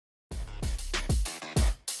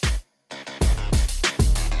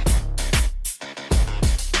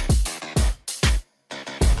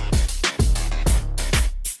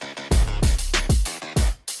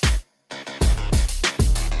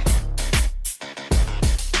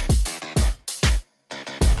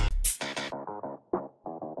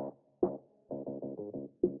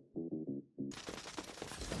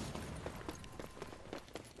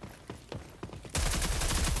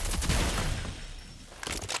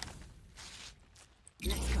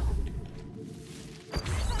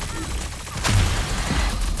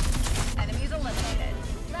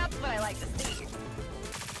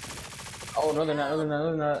Oh, no, they're not. No, they're not. No,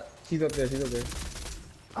 they're not. She's up there. She's up there.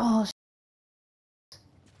 Oh,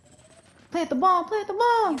 plant the bomb. Plant the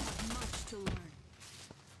bomb. Much to learn.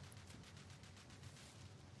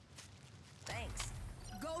 Thanks.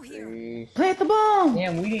 Go here. Plant the bomb.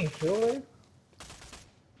 Damn, we didn't kill her?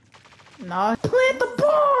 Nah, plant the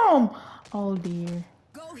bomb. Oh, dear.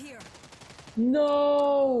 Go here.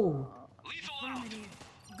 No!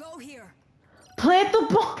 Go here. Plant the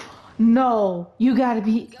bomb. No, you gotta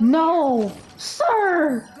be. No,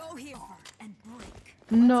 sir. Go here and break.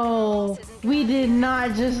 No, we did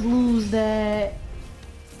not just lose that.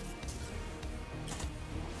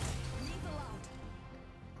 Lethal out.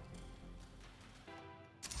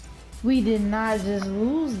 We did not just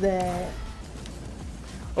lose that.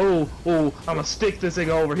 Oh, I'ma stick this thing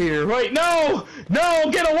over here. Wait, no! No,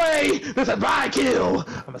 get away! This is my kill!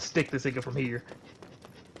 I'ma stick this thing from here.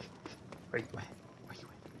 Where you at? Where you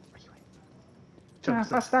at? Where you at? Show If I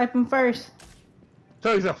yourself. snipe him first.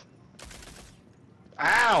 Show yourself.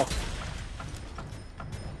 Ow!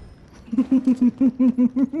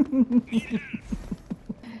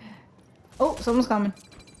 Oh, someone's coming.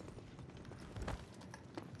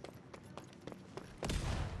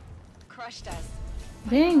 Crushed us.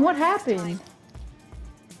 Dang, what happened?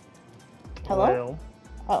 Hello?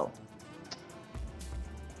 Well,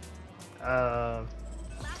 Oh.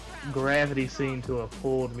 gravity seemed to have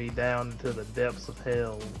pulled me down into the depths of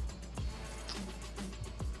hell.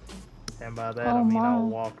 And by that I mean I my.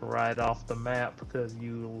 walked right off the map because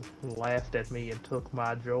you laughed at me and took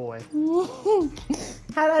my joy.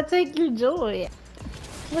 How'd I take your joy?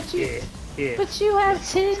 What you? Yeah. But you have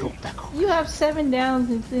 10. You have 7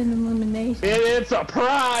 downs and 10 eliminations. It's a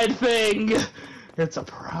pride thing! It's a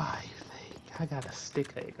pride thing. I got a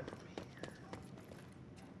stick egg over here.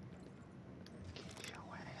 Get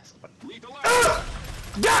your ass.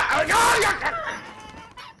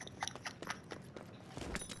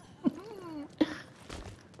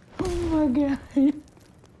 Oh my god.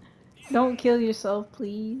 Don't kill yourself,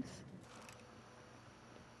 please.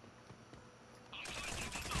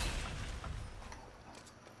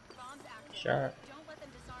 Bombs active. Shot. Don't let them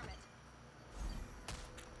disarm it.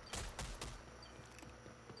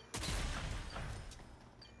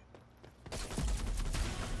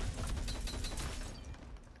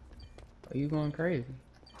 Are you going crazy?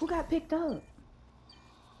 Who got picked up?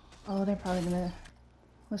 Oh, they're probably gonna.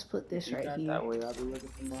 Let's put this right Not here. that way. I'll be looking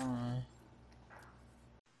for mine.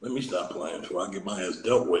 Let me stop playing before I get my ass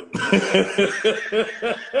dealt with.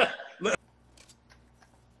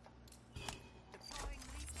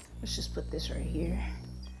 Let's just put this right here.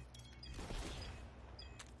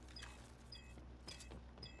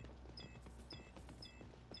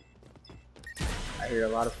 I hear a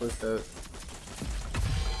lot of footsteps.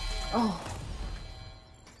 Oh.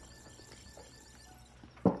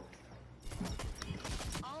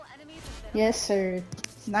 All enemies have been Yes, sir.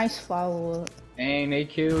 Nice follow up. Dang, they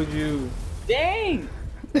killed you. Dang!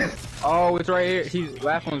 Oh, it's right here. He's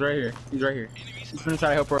last one's right here. He's right here. He's gonna try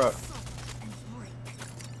to help her up.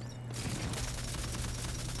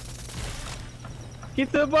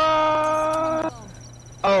 Get the ball!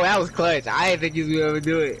 Oh, that was clutch. I didn't think he was gonna be able to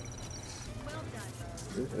do it. well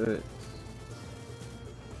done. Good.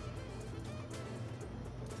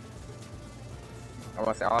 I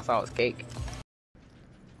was all I saw was cake.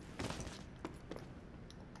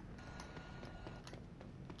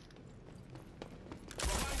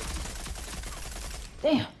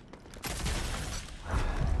 Damn.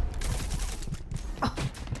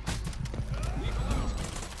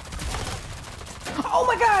 Oh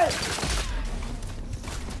my god!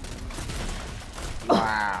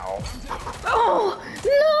 Wow. Oh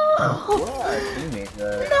no! What?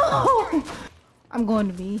 Teammate, No! I'm going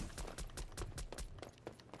to be.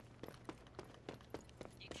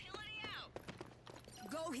 Utility out.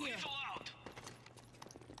 Go here.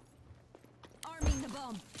 Arming the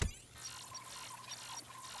bomb.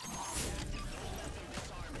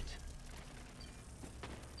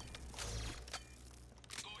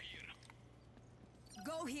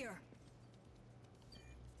 Go here.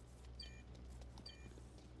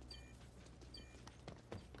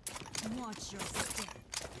 Watch your step.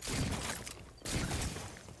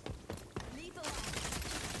 Lethal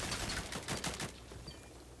out.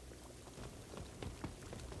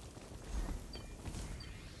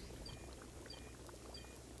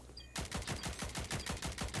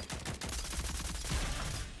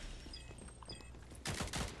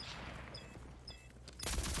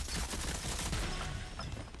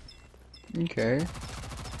 Okay.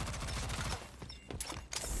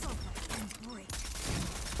 Suffer and break.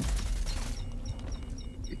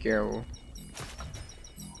 Be careful.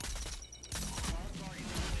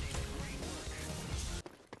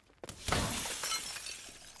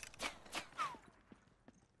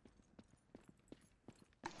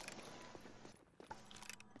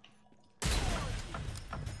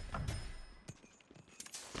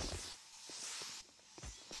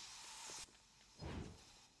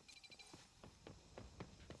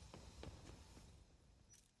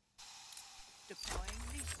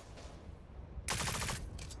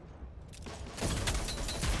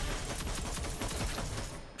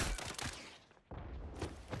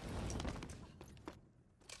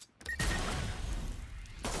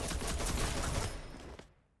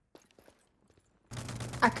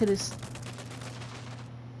 I could have.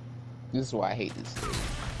 This is why I hate this thing.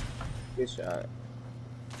 Good shot.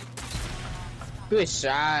 Good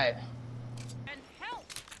shot. And help.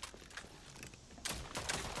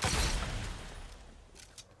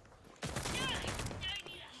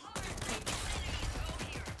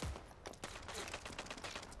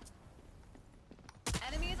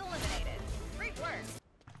 Enemies eliminated. Great work.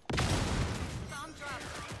 Bomb drop.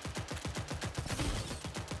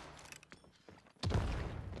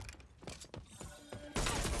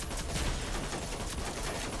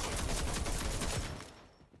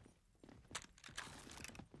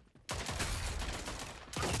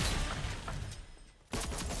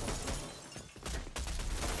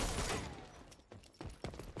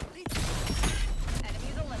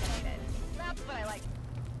 Enemies eliminated. That's what I like.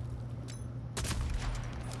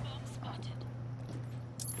 Bomb spotted.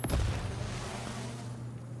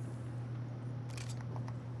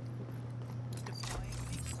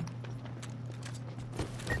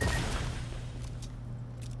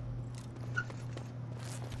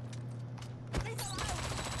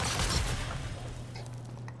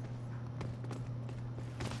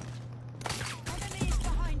 Enemies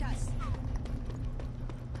behind us.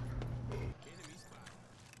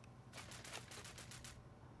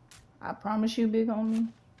 I promise you, big homie.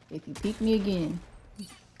 If you peek me again.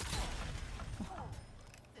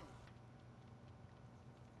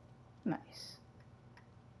 Nice.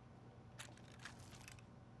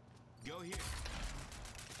 Go here.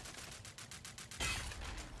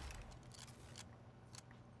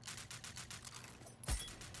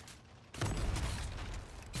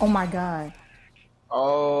 Oh my god.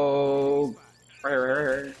 Oh,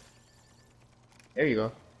 right. There you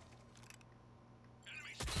go.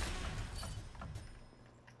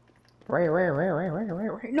 Right.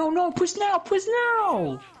 No, push now.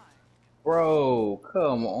 Bro,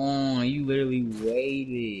 come on. You literally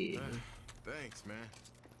waited. Thanks, man.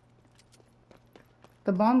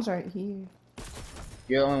 The bomb's right here.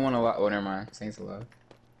 You only want to lot. Oh, never mind. Saints alive.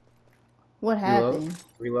 What happened?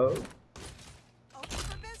 Reload. Open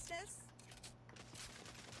for business.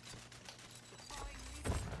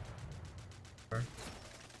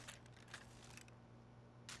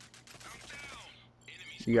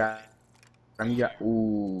 You got.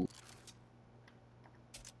 Ooh.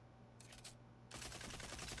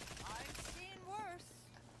 I've seen worse.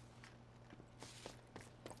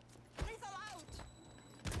 Lethal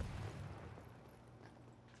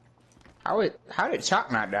out. How did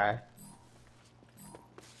Chalk not die?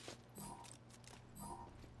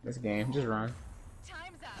 This game, just run.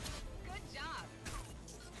 Time's up. Good job.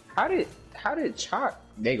 How did Chalk?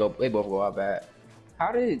 They both go out bad.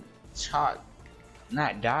 How did Chalk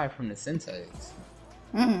not die from the syntax?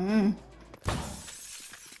 Mm-hmm.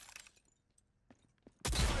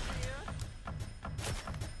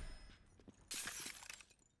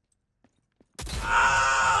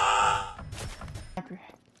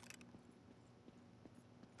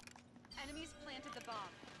 Enemies planted the bomb.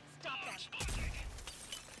 Stop them.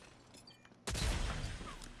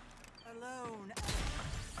 Alone.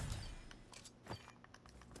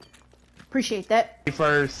 Appreciate that.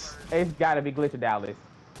 First. It's gotta be glitch of Dallas.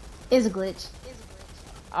 Is a glitch.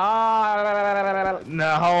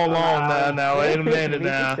 Now hold on now, wait a minute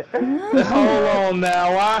now. Hold on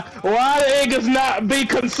now, why the niggas not be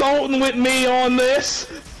consulting with me on this?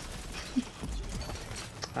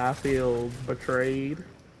 I feel betrayed.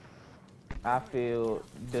 I feel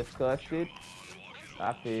disgusted.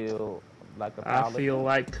 I feel like a I feel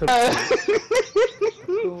like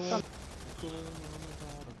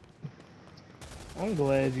I'm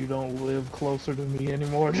glad you don't live closer to me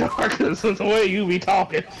anymore, Jarkus. That's the way you be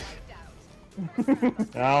talking.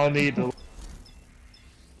 I don't need to.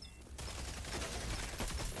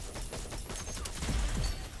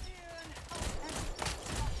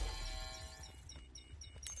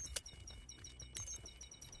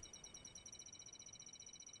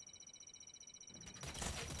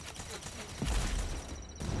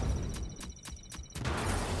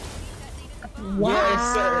 Wow.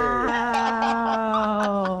 Yes, sir.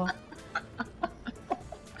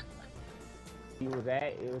 He was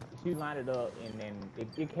at, she lined it up, and then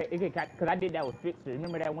because I did that with Fixer.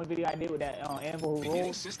 Remember that one video I did with that Amber who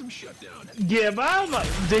rolled? System shutdown. Yeah, but I'm like,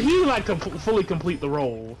 did he like fully complete the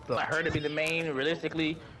role? I heard to be the main,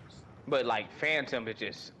 realistically, But like Phantom is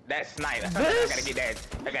just that snipe. I This- gotta get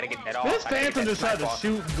that. I gotta get that off. This I gotta get Phantom that just tried to snipe off.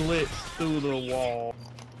 shoot glitch through the wall.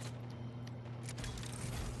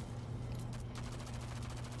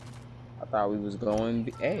 I thought we was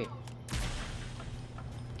going A.